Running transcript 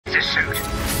the suit.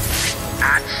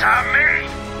 Answer me!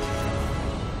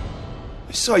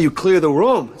 I saw you clear the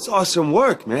room. It's awesome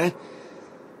work, man.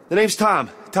 The name's Tom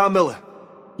Miller.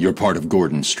 You're part of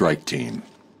Gordon's strike team.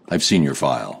 I've seen your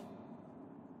file.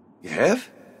 You have?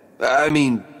 I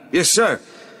mean, yes, sir.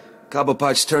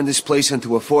 Cobblepot's turned this place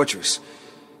into a fortress.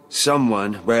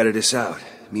 Someone ratted us out.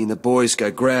 Me and the boys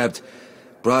got grabbed,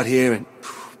 brought here, and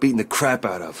beaten the crap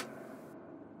out of.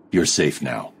 You're safe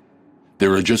now.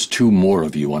 There are just 2 more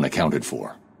of you unaccounted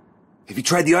for. Have you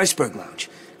tried the Iceberg Lounge?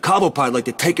 Cobblepot like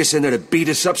to take us in there to beat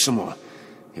us up some more.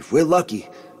 If we're lucky,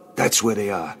 that's where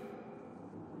they are.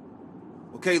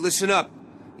 Okay, listen up.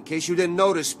 In case you didn't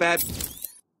notice, bad...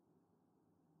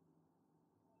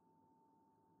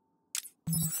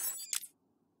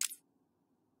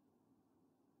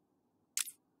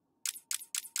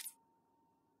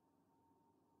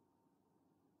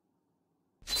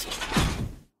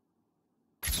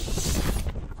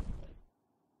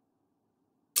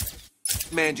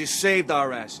 Man just saved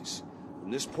our asses.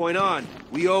 From this point on,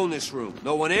 we own this room.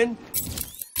 No one in?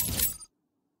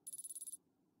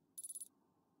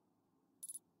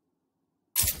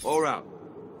 Or out.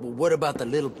 Well, what about the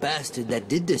little bastard that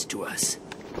did this to us?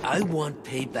 I want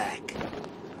payback.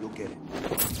 You'll get it.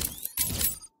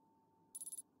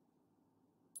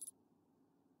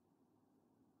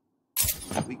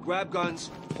 We grab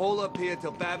guns, hole up here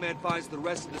till Batman finds the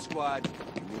rest of the squad,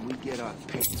 and then we get our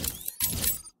pay.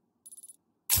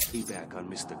 Back on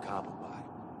Mr. Cobblepot.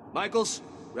 Michaels,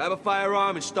 grab a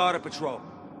firearm and start a patrol.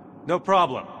 No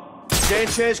problem.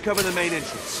 Sanchez, cover the main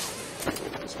entrance.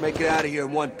 Let's make it out of here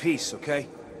in one piece, okay?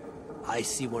 I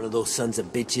see one of those sons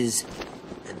of bitches,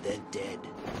 and they're dead.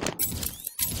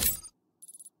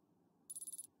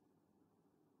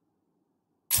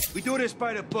 We do this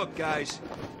by the book, guys.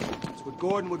 That's what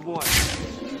Gordon would want.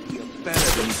 We are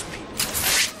better than these people.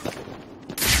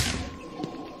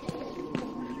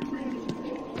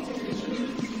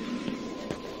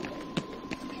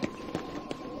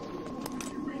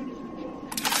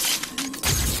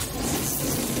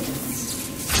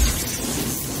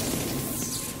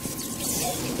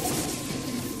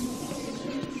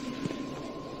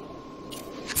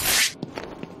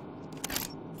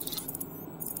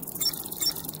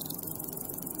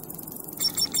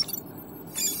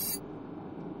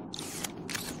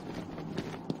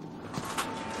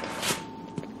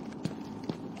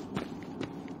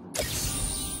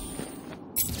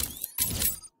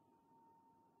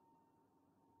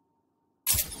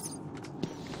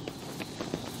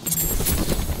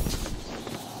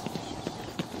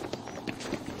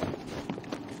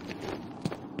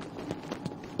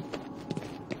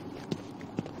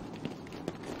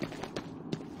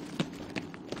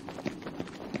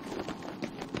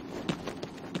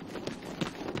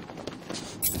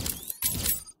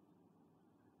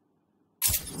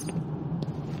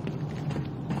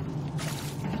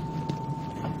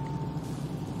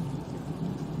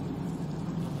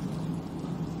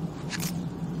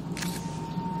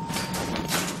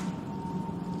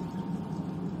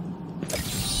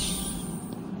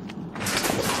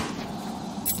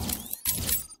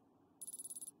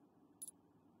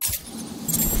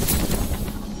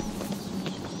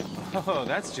 Oh,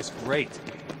 that's just great.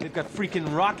 They've got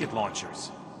freaking rocket launchers.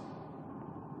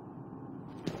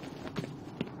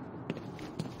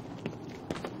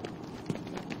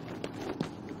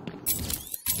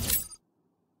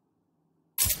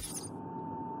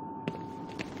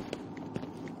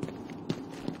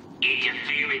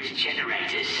 Interference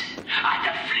generators. At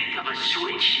the flick of a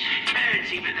switch,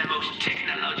 turns even the most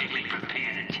technologically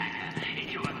prepared attacker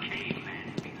into a caveman.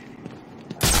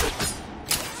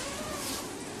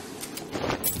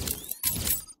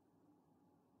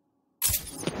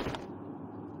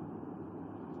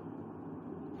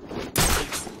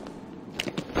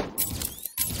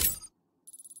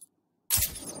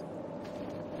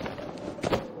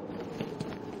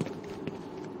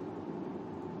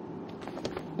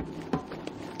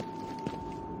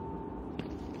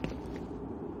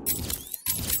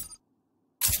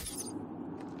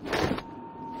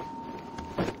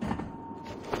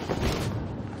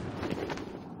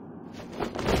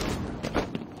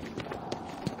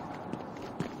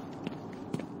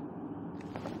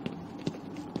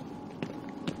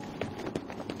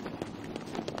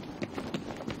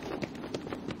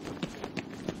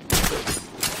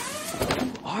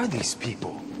 Are these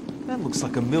people? That looks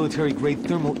like a military-grade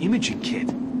thermal imaging kit.